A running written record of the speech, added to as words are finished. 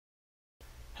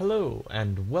Hello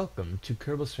and welcome to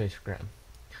Kerbal Spacegram.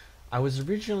 I was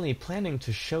originally planning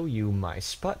to show you my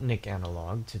Sputnik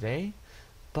analog today,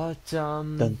 but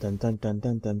Dun dun dun dun dun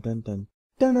dun dun dun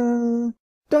dun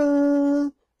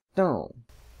dun dun.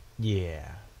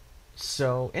 yeah.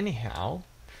 So anyhow,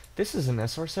 this is an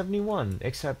SR-71,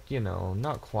 except,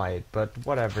 not quite, but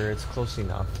whatever, it's close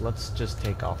enough. Let's just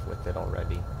take off with it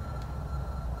already.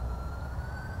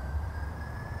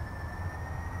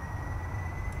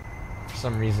 For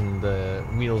some reason, the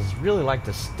wheels really like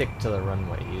to stick to the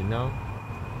runway,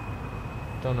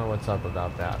 Don't know what's up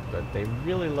about that, but they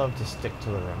really love to stick to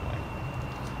the runway.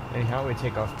 Anyhow, we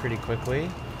take off pretty quickly.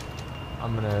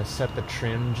 I'm gonna set the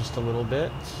trim just a little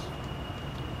bit.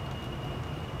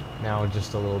 Now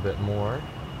just a little bit more.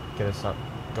 Get us up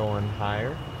going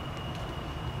higher.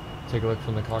 Take a look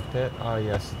from the cockpit. Oh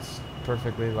yes, it's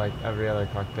perfectly like every other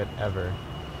cockpit ever.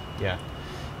 Yeah.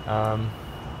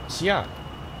 So yeah,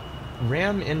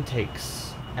 RAM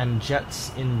intakes and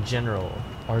jets in general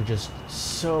are just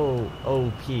so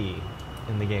OP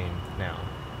in the game now.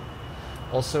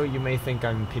 Also, you may think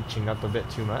I'm pitching up a bit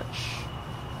too much.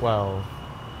 Well,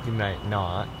 you might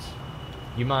not.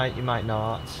 You might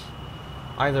not.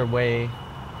 Either way,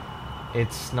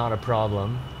 it's not a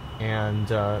problem.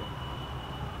 And, or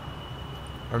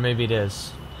maybe it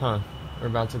is. Huh. We're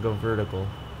about to go vertical.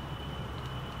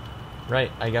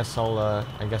 Right, I guess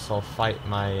I'll fight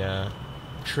my,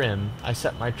 trim. I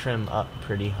set my trim up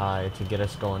pretty high to get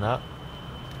us going up.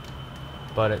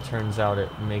 But it turns out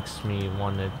it makes me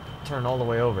want to turn all the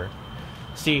way over.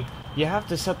 See, you have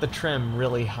to set the trim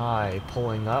really high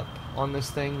pulling up on this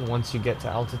thing once you get to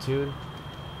altitude.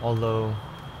 Although,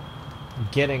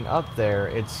 getting up there,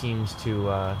 it seems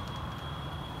to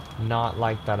not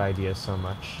like that idea so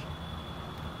much.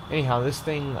 Anyhow, this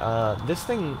thing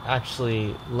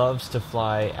actually loves to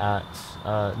fly at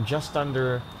just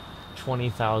under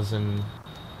 20,000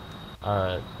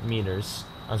 meters.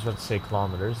 I was about to say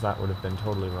kilometers, that would have been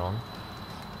totally wrong.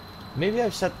 Maybe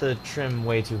I've set the trim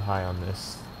way too high on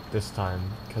this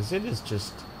time, because it is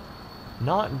just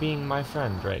not being my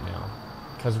friend right now.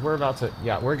 Because we're about to,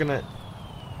 yeah, we're gonna,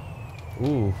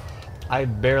 ooh, I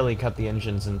barely cut the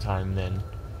engines in time then.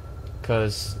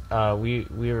 Because we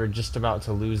were just about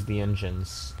to lose the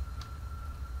engines.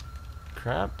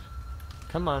 Crap.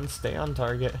 Come on, stay on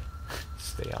target.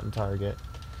 Stay on target.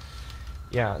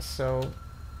 Yeah, so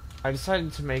I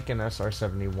decided to make an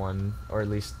SR-71, or at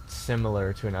least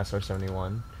similar to an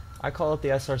SR-71. I call it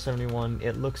the SR-71.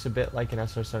 It looks a bit like an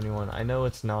SR-71. I know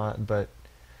it's not, but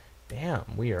damn,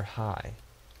 we are high.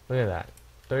 Look at that.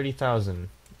 30,000.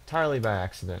 Entirely by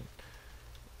accident.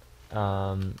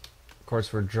 Of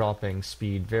course, we're dropping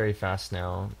speed very fast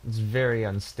now. It's very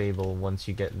unstable once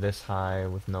you get this high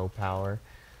with no power.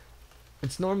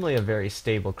 It's normally a very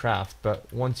stable craft,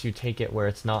 but once you take it where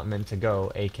it's not meant to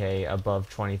go, aka above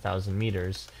 20,000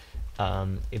 meters,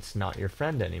 it's not your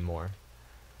friend anymore.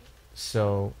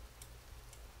 So,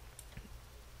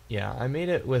 yeah, I made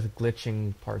it with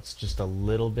glitching parts just a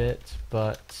little bit,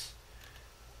 but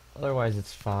otherwise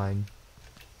it's fine.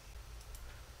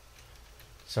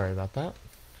 Sorry about that.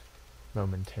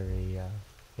 Momentary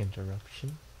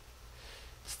interruption.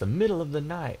 It's the middle of the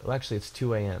night. Well, actually, it's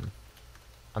 2 a.m.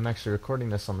 I'm actually recording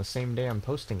this on the same day I'm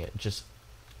posting it. Just,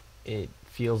 it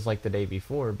feels like the day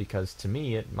before because to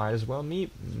me it might as well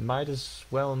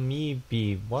me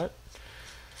be what?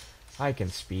 I can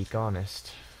speak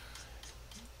honest.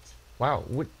 Wow,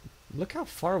 look how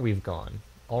far we've gone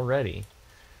already.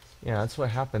 Yeah, that's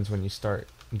what happens when you start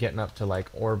getting up to like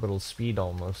orbital speed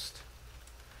almost.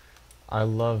 I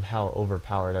love how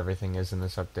overpowered everything is in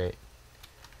this update.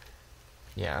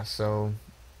 Yeah, so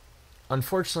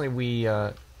unfortunately we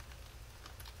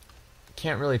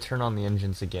can't really turn on the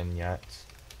engines again yet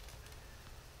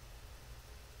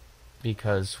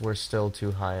because we're still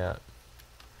too high up.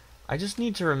 I just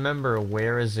need to remember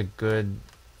where is a good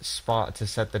spot to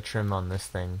set the trim on this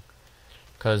thing,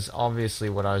 because obviously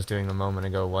what I was doing a moment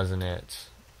ago wasn't it.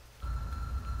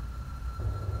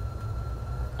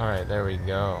 Alright, there we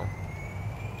go.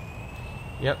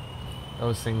 Yep,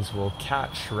 those things will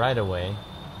catch right away.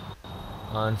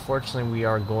 Unfortunately, we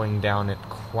are going down at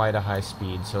quite a high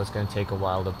speed, so it's going to take a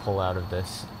while to pull out of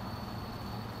this.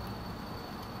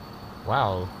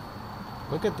 Wow,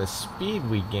 look at the speed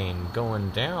we gained going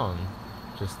down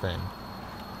just then.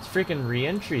 It's freaking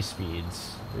re-entry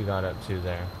speeds we got up to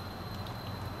there.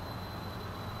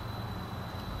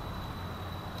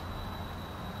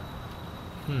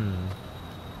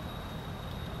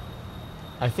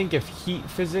 I think if heat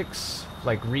physics,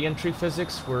 like re-entry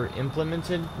physics, were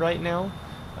implemented right now,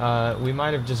 we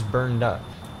might have just burned up.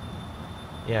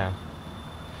 Yeah.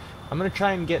 I'm gonna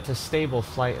try and get to stable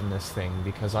flight in this thing,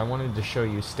 because I wanted to show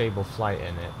you stable flight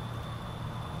in it.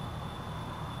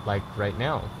 Like right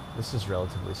now. This is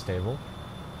relatively stable.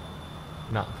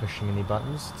 Not pushing any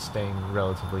buttons, it's staying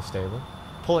relatively stable.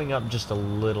 Pulling up just a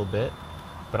little bit,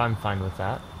 but I'm fine with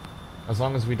that. As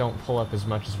long as we don't pull up as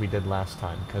much as we did last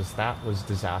time, because that was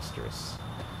disastrous.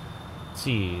 Let's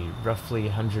see, roughly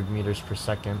 100 meters per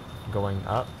second going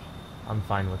up. I'm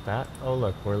fine with that. Oh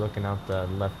look, we're looking out the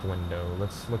left window.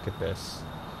 Let's look at this.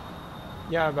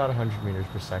 Yeah, about 100 meters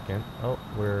per second. Oh,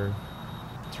 we're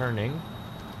turning.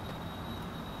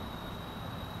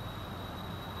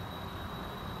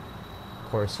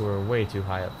 Of course, we're way too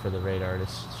high up for the radar to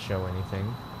show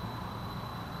anything.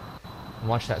 And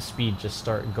watch that speed just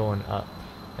start going up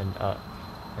and up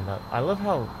and up. I love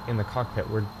how in the cockpit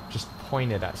we're just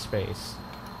pointed at space.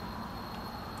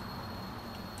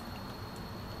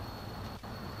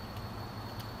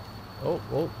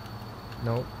 Oh,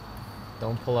 nope.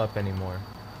 Don't pull up anymore.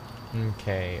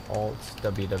 Okay, Alt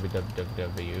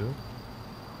WWWW.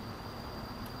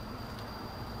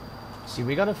 See,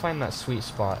 we gotta find that sweet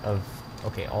spot of...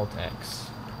 Okay, Alt X.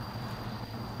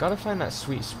 Gotta find that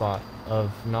sweet spot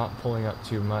of not pulling up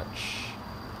too much.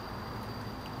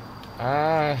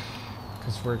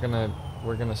 Because we're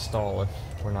gonna stall if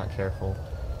we're not careful.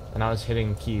 And I was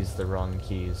hitting keys, the wrong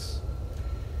keys.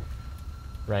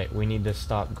 Right, we need to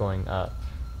stop going up.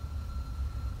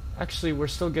 Actually, we're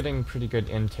still getting pretty good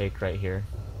intake right here.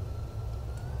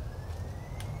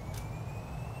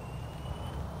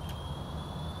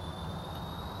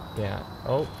 Yeah.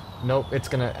 Oh, nope, it's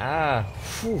gonna...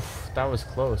 Phew, that was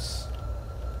close.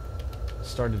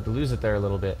 Started to lose it there a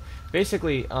little bit.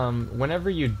 Basically, whenever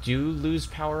you do lose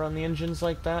power on the engines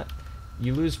like that,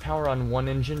 you lose power on one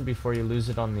engine before you lose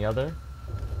it on the other.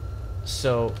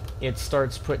 So, it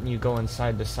starts putting you going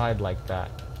side to side like that.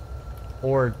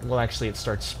 Or, well, actually it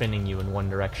starts spinning you in one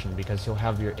direction, because you'll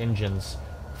have your engines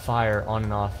fire on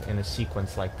and off in a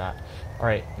sequence like that.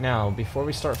 Alright, now, before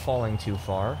we start falling too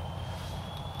far,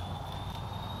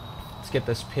 let's get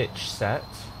this pitch set.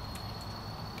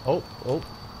 Oh.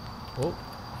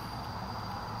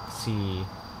 Let's see.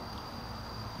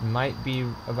 Might be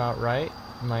about right,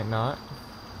 might not.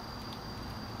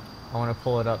 I want to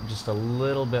pull it up just a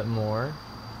little bit more,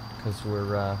 because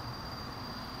we're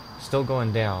still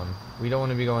going down. We don't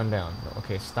want to be going down.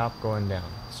 Okay, stop going down.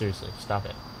 Seriously, stop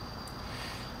it.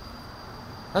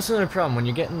 That's another problem.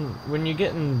 When you're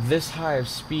getting this high of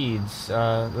speeds,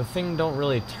 the thing don't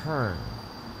really turn.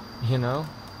 You know,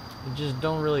 it just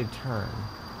don't really turn.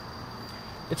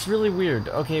 It's really weird.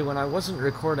 Okay, when I wasn't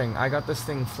recording, I got this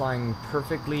thing flying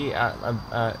perfectly at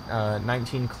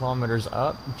 19 kilometers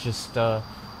up, just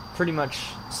pretty much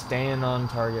staying on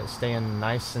target, staying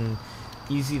nice and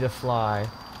easy to fly.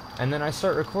 And then I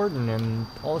start recording, and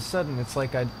all of a sudden it's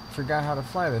like I forgot how to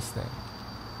fly this thing.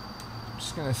 I'm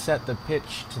just gonna set the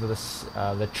pitch to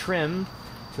the trim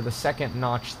to the second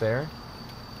notch there.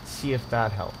 See if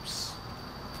that helps.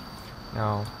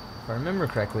 Now, if I remember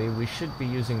correctly, we should be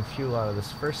using fuel out of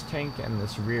this first tank and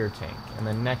this rear tank, and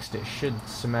then next it should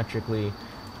symmetrically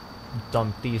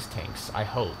dump these tanks, I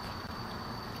hope.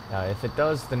 If it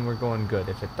does, then we're going good.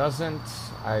 If it doesn't,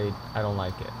 I don't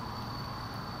like it.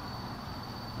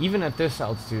 Even at this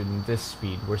altitude and this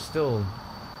speed, we're still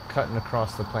cutting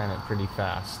across the planet pretty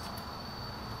fast.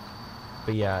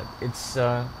 But yeah, it's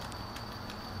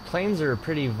planes are a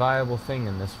pretty viable thing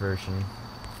in this version,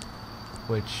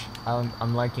 which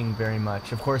I'm liking very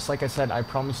much. Of course, like I said, I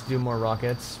promised to do more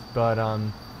rockets, but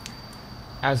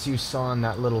as you saw in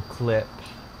that little clip,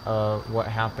 what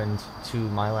happened to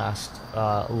my last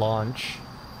launch,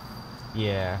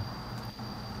 yeah.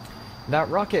 That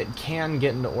rocket can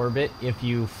get into orbit if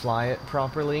you fly it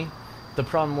properly. The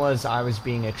problem was I was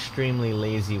being extremely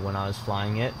lazy when I was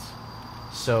flying it.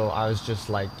 So I was just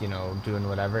like, you know, doing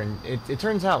whatever. And it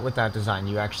turns out with that design,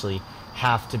 you actually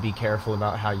have to be careful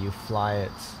about how you fly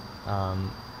it.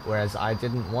 Whereas I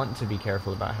didn't want to be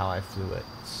careful about how I flew it.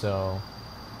 So,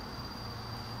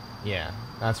 yeah,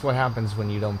 that's what happens when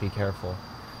you don't be careful.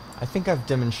 I think I've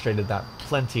demonstrated that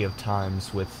plenty of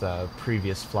times with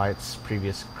previous flights,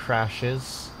 previous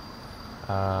crashes.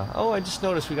 Oh, I just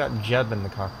noticed we got Jeb in the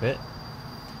cockpit.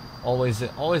 Always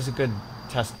a good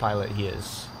test pilot he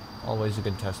is. Always a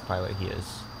good test pilot he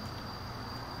is.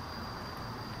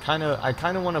 I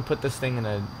kind of want to put this thing in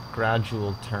a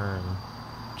gradual turn,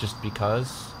 just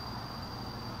because.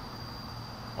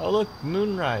 Oh look,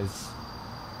 moonrise.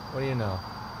 What do you know?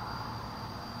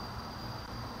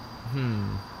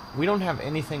 We don't have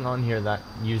anything on here that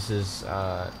uses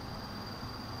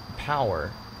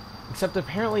power, except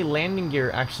apparently landing gear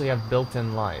actually have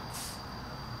built-in lights.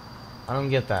 I don't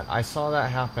get that. I saw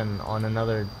that happen on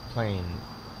another plane.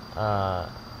 Uh,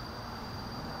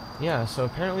 yeah, so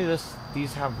apparently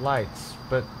these have lights,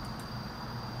 but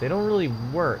they don't really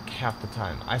work half the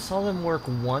time. I saw them work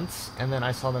once, and then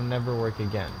I saw them never work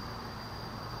again.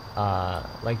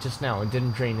 Like just now, it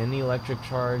didn't drain any electric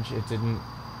charge, it didn't...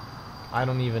 I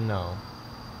don't even know.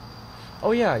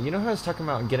 Oh yeah, you know how I was talking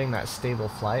about getting that stable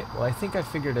flight? Well, I think I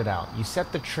figured it out. You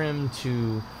set the trim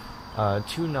to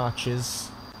 2 notches,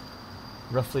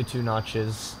 roughly 2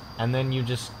 notches, and then you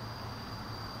just...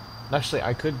 Actually,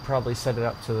 I could probably set it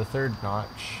up to the 3rd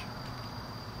notch.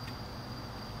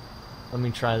 Let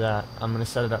me try that. I'm gonna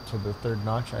set it up to the 3rd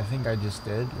notch. I think I just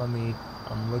did.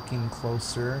 I'm looking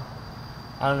closer.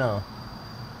 I don't know.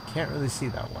 Can't really see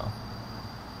that well.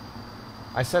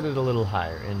 I set it a little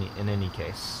higher in any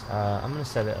case. I'm gonna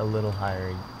set it a little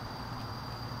higher.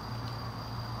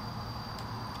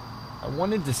 I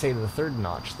wanted to say the 3rd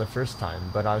notch the first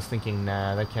time, but I was thinking,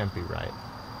 nah, that can't be right.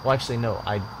 Well, actually, no.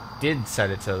 I did set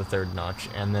it to the 3rd notch,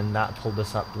 and then that pulled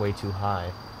us up way too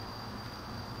high.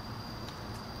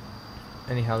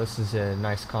 Anyhow, this is a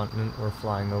nice continent we're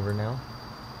flying over now.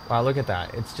 Wow, look at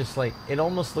that. It's just like, it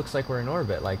almost looks like we're in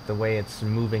orbit, like the way it's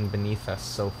moving beneath us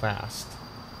so fast.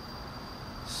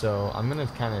 So, I'm gonna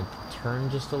kind of turn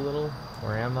just a little.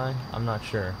 Or am I? I'm not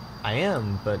sure. I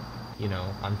am, but, you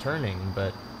know, I'm turning,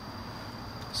 but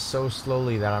so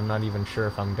slowly that I'm not even sure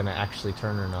if I'm gonna actually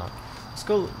turn or not. Let's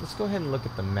go ahead and look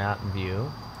at the map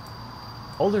view.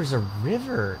 Oh, there's a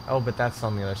river! Oh, but that's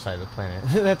on the other side of the planet.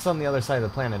 That's on the other side of the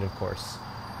planet, of course.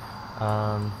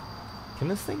 Can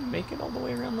this thing make it all the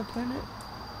way around the planet?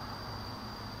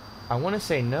 I want to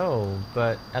say no,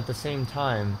 but at the same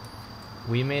time,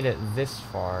 we made it this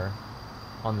far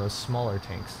on those smaller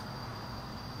tanks.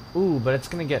 Ooh, but it's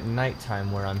gonna get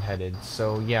nighttime where I'm headed,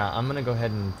 so yeah, I'm gonna go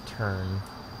ahead and turn.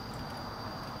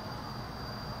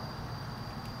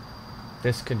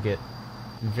 This could get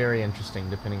very interesting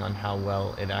depending on how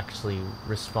well it actually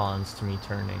responds to me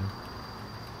turning.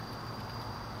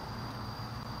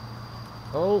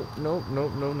 Oh, no, no,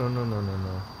 no, no, no, no, no,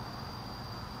 no.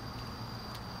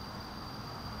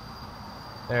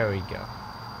 There we go.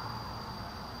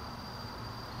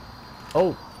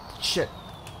 Oh, shit.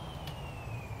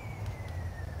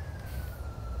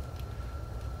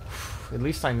 At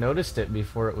least I noticed it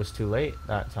before it was too late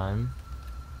that time.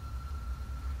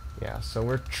 Yeah, so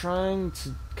we're trying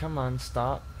to... Come on,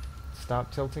 stop.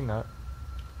 Stop tilting up.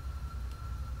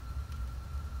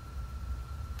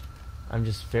 I'm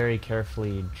just very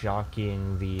carefully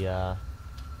jockeying the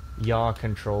yaw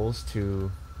controls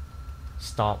to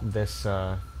stop this,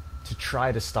 to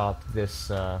try to stop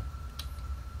this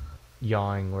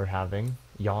yawing we're having.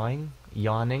 Yawing?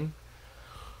 Yawning?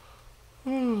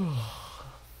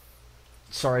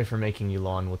 Sorry for making you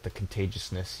yawn with the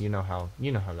contagiousness. You know how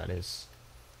that is.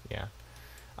 Yeah.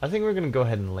 I think we're gonna go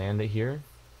ahead and land it here.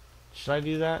 Should I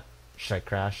do that? Should I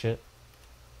crash it?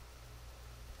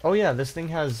 Oh yeah, this thing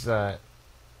has an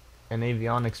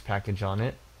avionics package on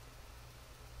it.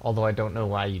 Although I don't know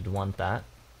why you'd want that.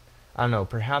 I don't know,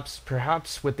 perhaps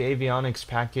with the avionics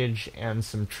package and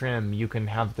some trim, you can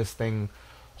have this thing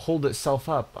hold itself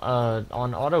up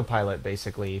on autopilot,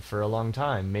 basically, for a long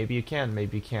time. Maybe you can,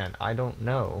 maybe you can't. I don't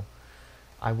know.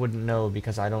 I wouldn't know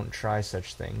because I don't try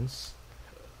such things.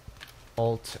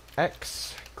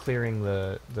 Alt-X, clearing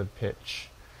the pitch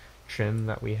trim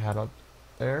that we had up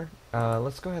there.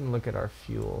 Let's go ahead and look at our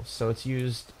fuel. So it's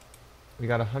used... We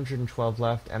got 112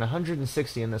 left, and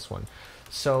 160 in this one.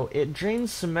 So it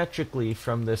drains symmetrically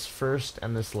from this first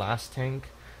and this last tank,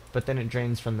 but then it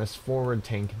drains from this forward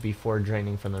tank before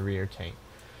draining from the rear tank.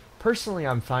 Personally,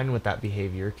 I'm fine with that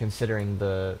behavior, considering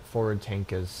the forward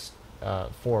tank is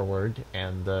forward,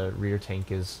 and the rear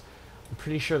tank is... I'm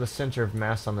pretty sure the center of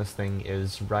mass on this thing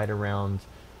is right around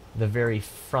the very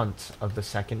front of the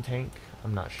second tank.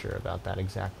 I'm not sure about that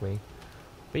exactly.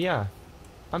 But yeah,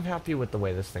 I'm happy with the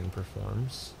way this thing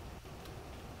performs.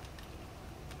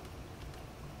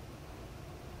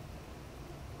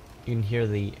 You can hear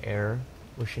the air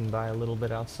whooshing by a little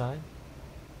bit outside.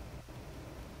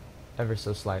 Ever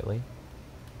so slightly.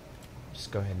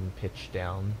 Just go ahead and pitch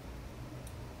down.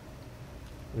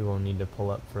 We won't need to pull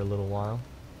up for a little while.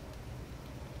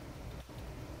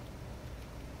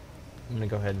 I'm gonna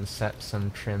go ahead and set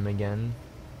some trim again.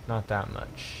 Not that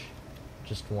much.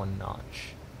 Just 1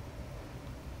 notch.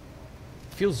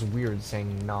 Feels weird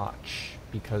saying notch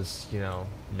because, you know,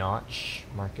 notch,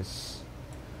 Marcus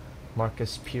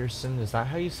Pearson, is that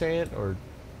how you say it? Or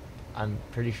I'm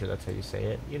pretty sure that's how you say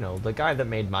it. You know, the guy that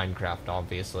made Minecraft,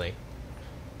 obviously.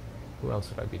 Who else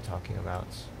would I be talking about?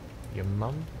 Your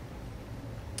mum?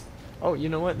 Oh, you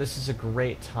know what? This is a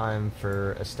great time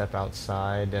for a step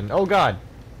outside and... Oh god!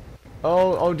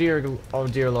 Oh dear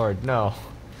lord, no.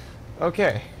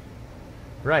 Okay.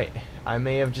 Right. I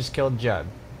may have just killed Jeb.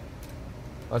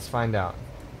 Let's find out.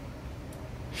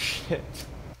 Shit.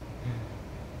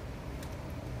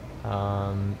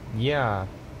 Yeah.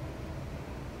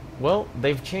 Well,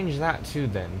 they've changed that too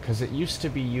then, because it used to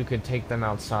be you could take them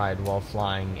outside while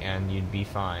flying and you'd be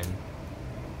fine.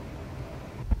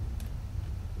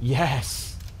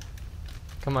 Yes!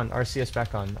 Come on, RCS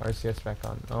back on, RCS back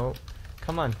on. Oh,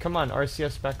 come on,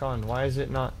 RCS back on. Why is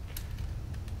it not...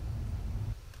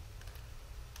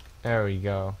 There we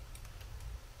go.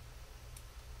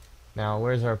 Now,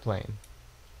 where's our plane?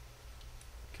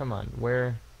 Come on,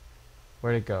 where'd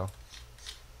it go?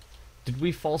 Did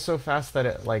we fall so fast that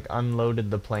it, like,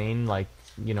 unloaded the plane, like,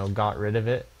 you know, got rid of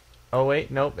it? Oh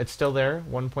wait, nope, it's still there.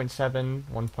 1.7,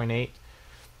 1.8.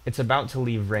 It's about to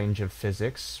leave range of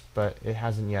physics, but it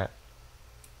hasn't yet.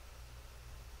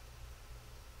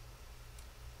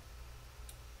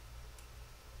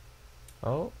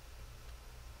 Oh.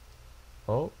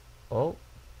 Oh. Oh.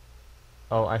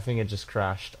 Oh, I think it just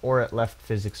crashed. Or it left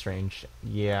physics range.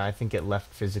 Yeah, I think it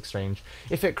left physics range.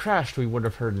 If it crashed, we would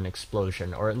have heard an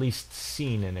explosion, or at least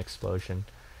seen an explosion.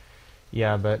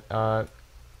 Yeah, but,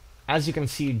 as you can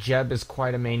see, Jeb is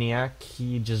quite a maniac.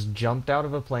 He just jumped out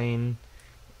of a plane,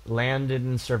 landed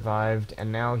and survived,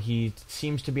 and now he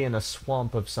seems to be in a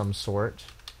swamp of some sort.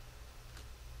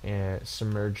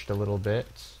 Submerged a little bit.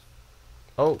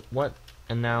 Oh, what?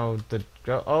 And now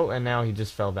oh, and now he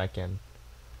just fell back in.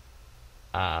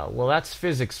 Well, that's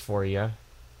physics for you.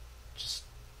 Just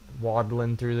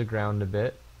waddling through the ground a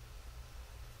bit.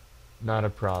 Not a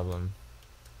problem.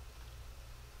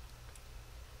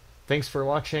 Thanks for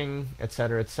watching,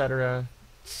 etc., etc.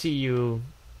 See you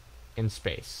in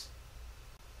space.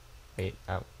 Wait,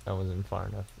 that wasn't far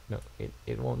enough. No,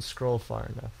 it won't scroll far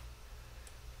enough.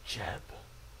 Jeb,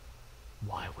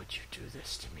 why would you do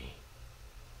this to me?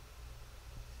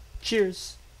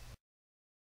 Cheers!